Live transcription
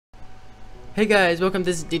Hey guys, welcome.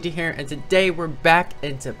 This is DJ here, and today we're back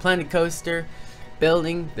into Planet Coaster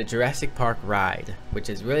building the Jurassic Park ride, which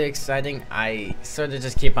is really exciting. I sort of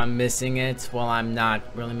just keep on missing it while I'm not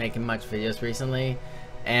really making much videos recently,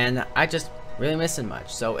 and I just really missing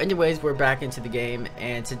much. So anyways, we're back into the game,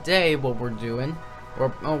 and today what we're doing, or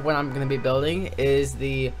what I'm going to be building, is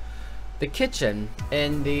the kitchen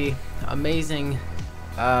in the amazing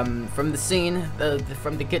from the scene,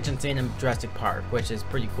 from the kitchen scene in Jurassic Park, which is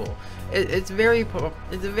pretty cool. It's a very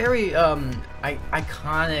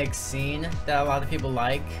iconic scene that a lot of people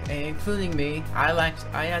like, including me. I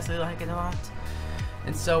actually like it a lot.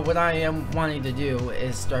 And so what I am wanting to do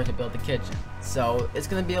is start to build the kitchen. So it's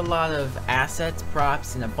going to be a lot of assets,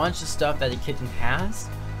 props, and a bunch of stuff that the kitchen has.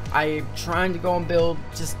 I'm trying to go and build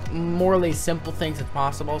just morely simple things as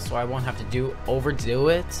possible, so I won't have to overdo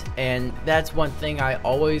it. And that's one thing I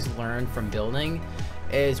always learn from building,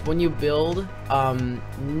 is when you build,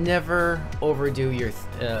 never overdo your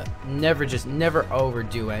never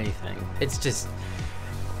overdo anything. It's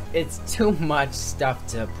too much stuff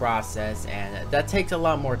to process, and that takes a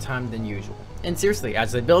lot more time than usual. And seriously,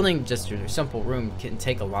 as a building just a simple room can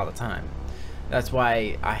take a lot of time. That's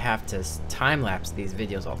why I have to time-lapse these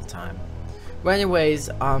videos all the time. But anyways,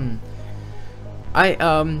 the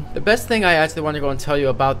best thing I actually want to go and tell you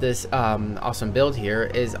about this awesome build here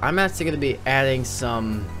is I'm actually going to be adding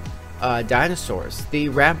some dinosaurs, the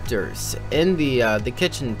raptors, in the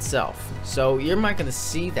kitchen itself. So you're not going to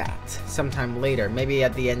see that sometime later, maybe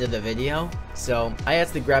at the end of the video. So I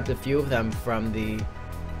actually grabbed a few of them from the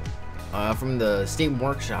Steam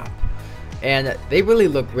Workshop. And they really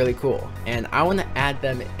look really cool, and I want to add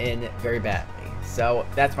them in very badly. So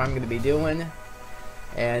that's what I'm going to be doing,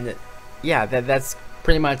 and yeah, that's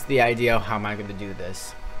pretty much the idea of how am I going to do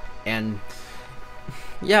this. And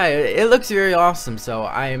yeah, it looks very awesome, so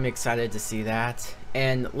I am excited to see that.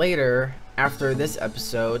 And later, after this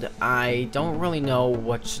episode, I don't really know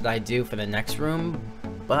what should I do for the next room,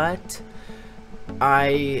 but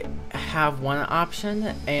I have one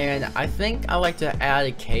option, and I think I like to add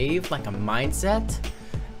a cave, like a mindset,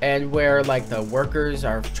 and where like the workers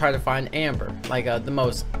are trying to find amber, like the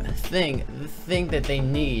thing that they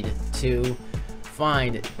need to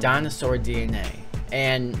find dinosaur DNA,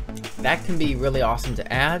 and that can be really awesome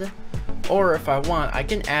to add. Or if I want, I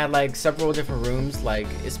can add like several different rooms, like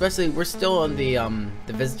especially we're still in the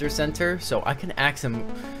visitor center, so I can add some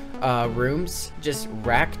rooms just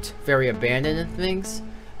wrecked, very abandoned and things.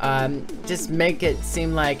 Just make it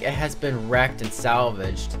seem like it has been wrecked and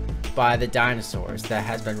salvaged by the dinosaurs that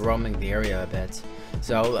has been roaming the area a bit.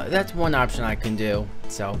 So that's one option I can do.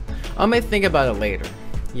 So I may think about it later.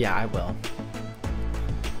 Yeah, I will.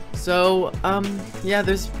 So yeah,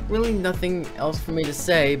 there's really nothing else for me to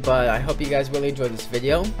say, but I hope you guys really enjoyed this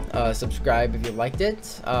video. Subscribe if you liked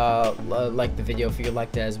it. Like the video if you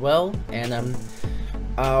liked it as well. And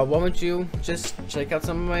why don't you just check out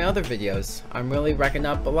some of my other videos. I'm really racking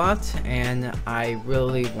up a lot, and I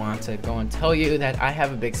really want to go and tell you that I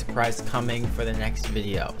have a big surprise coming for the next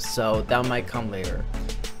video, so that might come later.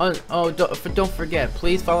 Don't forget,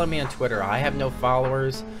 please follow me on Twitter. I have no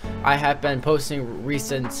followers. I have been posting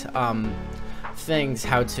recent things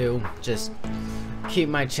how to just keep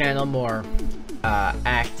my channel more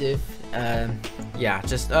active. Yeah,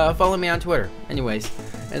 just follow me on Twitter. Anyways,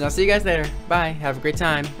 and I'll see you guys later. Bye. Have a great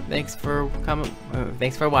time. Thanks for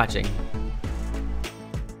watching.